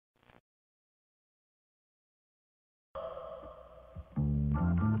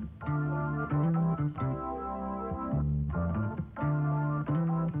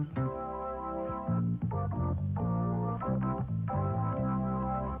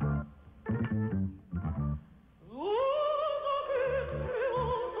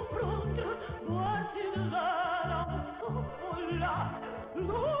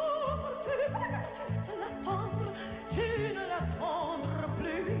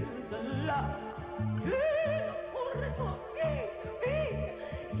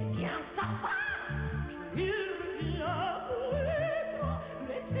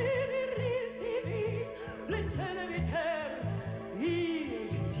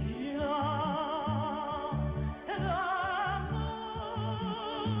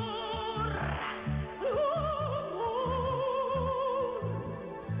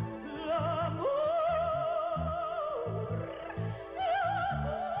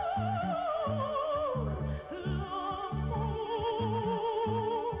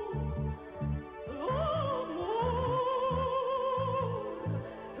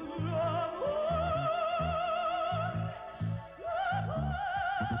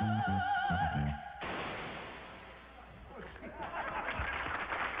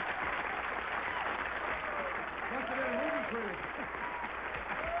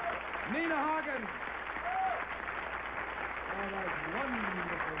Nina Hagen. Oh, that's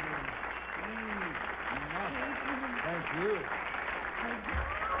wonderful news. Thank you.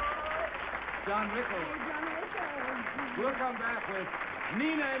 Don Rickles. We'll come back with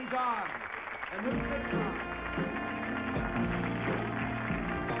Nina and Don. And we'll sit down.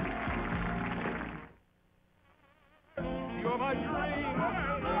 You're my dream.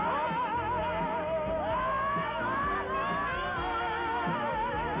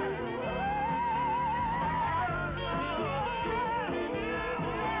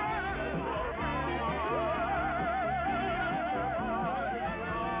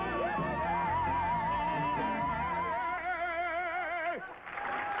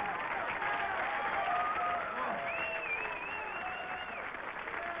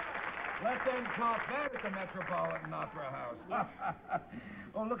 Let them talk that at the Metropolitan Opera House.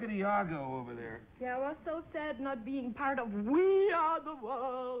 Oh, look at Iago over there. Yeah, I was so sad not being part of We Are the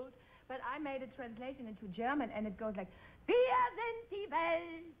World. But I made a translation into German, and it goes like, Wir sind die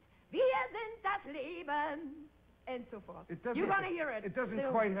Welt, wir sind das Leben, and so forth. You're going to hear it. It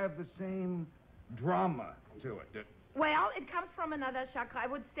doesn't quite have the same drama to it. Well, it comes from another chakra. I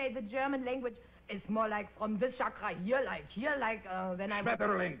would say the German language is more like from this chakra here, like when I...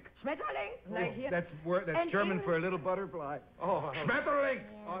 Schmetterling. Schmetterling? Like here. That's German for a little butterfly. Oh, Schmetterling!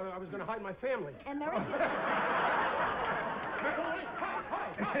 I was going to hide my family. And there is...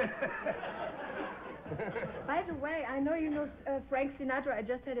 By the way, I know you know Frank Sinatra. I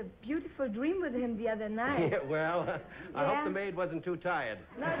just had a beautiful dream with him the other night. Yeah, well, I hope the maid wasn't too tired.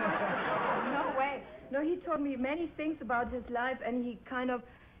 No way. No, he told me many things about his life, and he kind of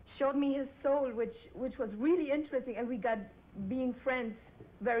showed me his soul, which was really interesting, and we got being friends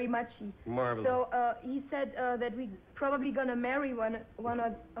very much. Marvelous. So he said that we probably gonna marry one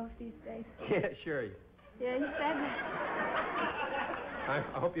of these days. Yeah, sure. Yeah, he said. I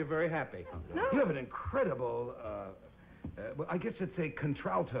hope you're very happy. No. You have an incredible, well, I guess it's a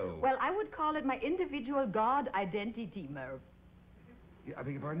contralto. Well, I would call it my individual God identity, Merv. Yeah, I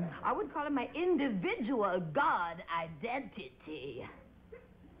beg your pardon? I would call it my individual God identity.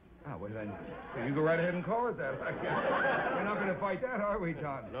 Oh, well, then, you go right ahead and call it that. We're not going to fight that, are we,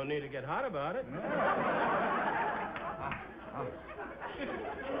 John? No need to get hot about it.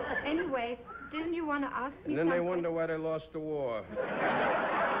 Anyway, didn't you want to ask me And then something? they wonder why they lost the war.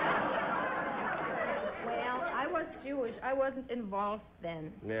 Well, I was Jewish. I wasn't involved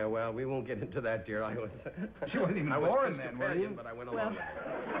then. Yeah, well, we won't get into that, dear. She wasn't even born then, were you? But I went along.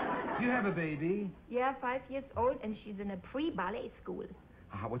 Do you have a baby? Yeah, 5 years old, and she's in a pre-ballet school.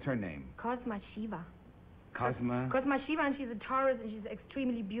 What's her name? Cosma Shiva. Cosma? Cosma Shiva, and she's a Taurus, and she's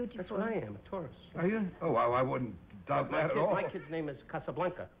extremely beautiful. That's what I am, a Taurus. Are you? Oh, I wouldn't doubt that at all. My kid's name is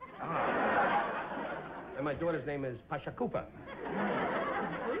Casablanca. And my daughter's name is Pasha Kupa.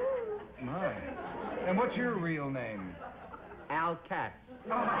 My. And what's your real name? Al Katz.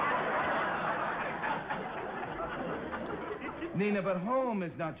 Nina, but home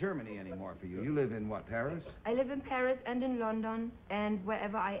is not Germany anymore for you. You live in what, Paris? I live in Paris and in London and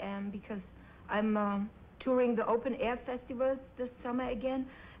wherever I am because I'm touring the open-air festivals this summer again.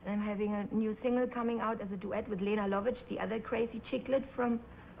 And I'm having a new single coming out as a duet with Lena Lovitch, the other crazy chicklet from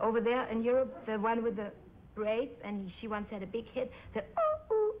over there in Europe, the one with the braids. And she once had a big hit, the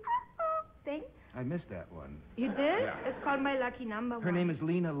ooh, thing. I missed that one. You did? Yeah. It's called My Lucky Number One. Her name is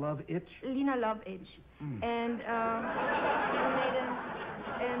Lena Lovitch? Lena Lovitch. And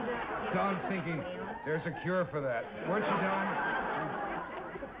And, Don's thinking there's a cure for that. Weren't you, Don?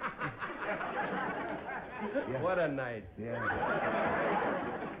 Yeah. What a night. Yeah.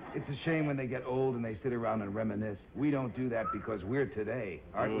 It's a shame when they get old and they sit around and reminisce. We don't do that because we're today,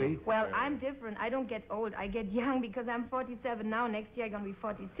 aren't we? Well, I'm different. I don't get old. I get young because I'm 47 now. Next year I'm going to be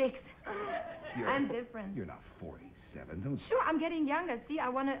 46. I'm different. You're not 47. Don't... Sure, I'm getting younger. See, I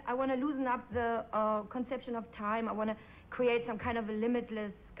want to loosen up the conception of time. I want to create some kind of a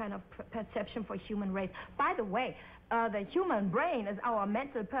limitless kind of perception for human race. By the way, the human brain is our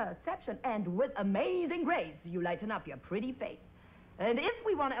mental perception, and with amazing grace, you lighten up your pretty face. And if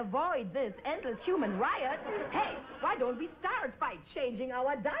we want to avoid this endless human riot, hey, why don't we start by changing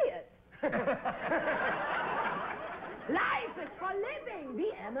our diet? Life is for living. The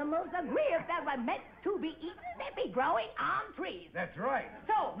animals agree if they were meant to be eaten, they'd be growing on trees. That's right.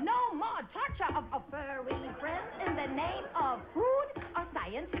 So, no more torture of furry friends in the name of food or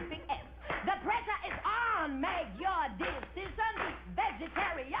scientific ends. The pressure is on. Make your decision. Be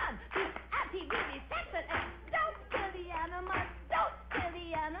vegetarian. Be anti-vivisection. And don't kill the animals. Don't kill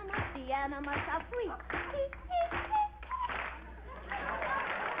the animals. The animals are free.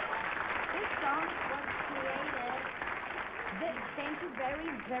 This song was created. Thank you very,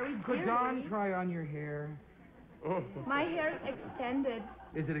 very dearly. Could Don try on your hair? My hair is extended.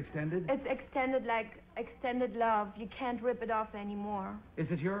 Is it extended? It's extended like extended love. You can't rip it off anymore.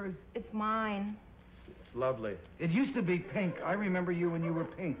 Is it yours? It's mine. It's lovely. It used to be pink. I remember you when you were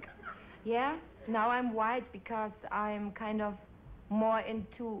pink. Yeah? Now I'm white because I'm kind of more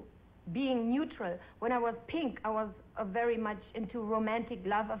into being neutral. When I was pink, I was very much into romantic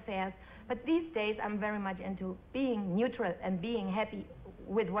love affairs. But these days, I'm very much into being neutral and being happy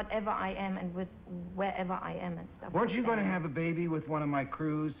with whatever I am and with wherever I am and stuff. Weren't you going to have a baby with one of my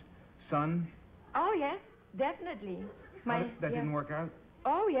crew's son? Oh, yes, definitely. That didn't work out?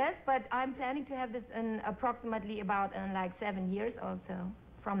 Oh, yes, but I'm planning to have this in approximately about like 7 years or so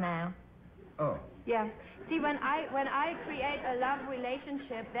from now. Oh. Yeah. See, when I create a love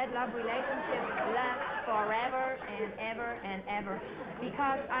relationship, that love relationship lasts forever and ever and ever.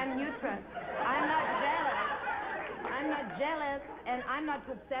 Because I'm neutral. I'm not jealous, and I'm not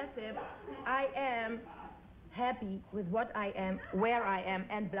possessive. I am happy with what I am, where I am,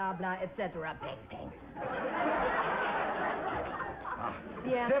 and blah, blah, etc. Bang, bang.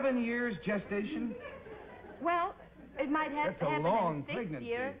 Yeah. 7 years gestation? Well, it might have That's a happen long in 6 pregnancy.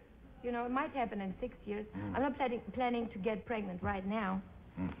 years. You know, it might happen in 6 years. I'm not planning to get pregnant right now.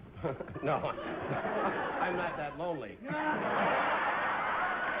 No, I'm not that lonely. Oh,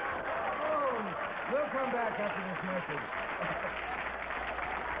 we'll come back after this message.